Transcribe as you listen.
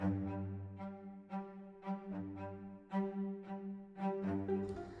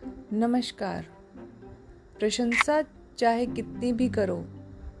नमस्कार। प्रशंसा चाहे कितनी भी करो,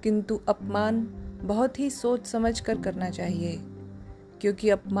 किंतु अपमान बहुत ही सोच समझ कर करना चाहिए, क्योंकि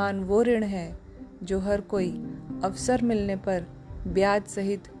अपमान वो ऋण है जो हर कोई अवसर मिलने पर ब्याज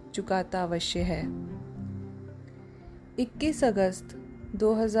सहित चुकाता अवश्य है। 21 अगस्त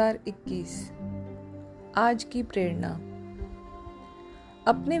 2021 आज की प्रेरणा।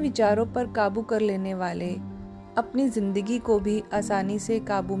 अपने विचारों पर काबू कर लेने वाले अपनी जिंदगी को भी आसानी से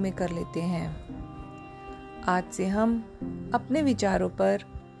काबू में कर लेते हैं। आज से हम अपने विचारों पर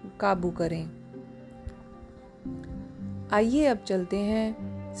काबू करें। आइए अब चलते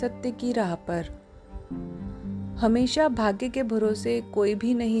हैं सत्य की राह पर। हमेशा भाग्य के भरोसे कोई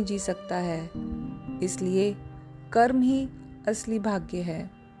भी नहीं जी सकता है, इसलिए कर्म ही असली भाग्य है।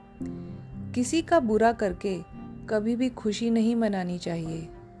 किसी का बुरा करके कभी भी खुशी नहीं मनानी चाहिए,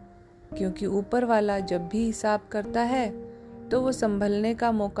 क्योंकि ऊपर वाला जब भी हिसाब करता है तो वो संभलने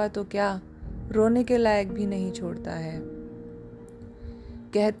का मौका तो क्या, रोने के लायक भी नहीं छोड़ता है।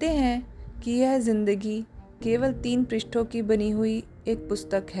 कहते हैं कि यह जिंदगी केवल 3 पृष्ठों की बनी हुई एक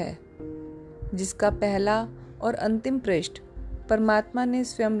पुस्तक है, जिसका पहला और अंतिम पृष्ठ परमात्मा ने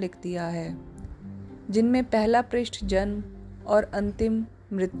स्वयं लिख दिया है, जिनमें पहला पृष्ठ जन्म और अंतिम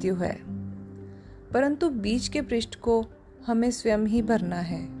मृत्यु है। परंतु बीच के पृष्ठ को हमें स्वयं ही भरना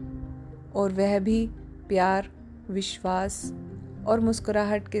है, और वह भी प्यार, विश्वास और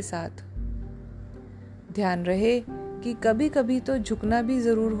मुस्कुराहट के साथ। ध्यान रहे कि कभी कभी तो झुकना भी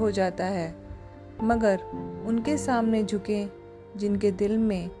जरूर हो जाता है, मगर उनके सामने झुकें जिनके दिल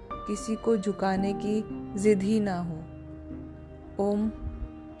में किसी को झुकाने की जिद ही ना हो। ओम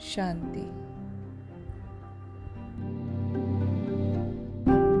शांति।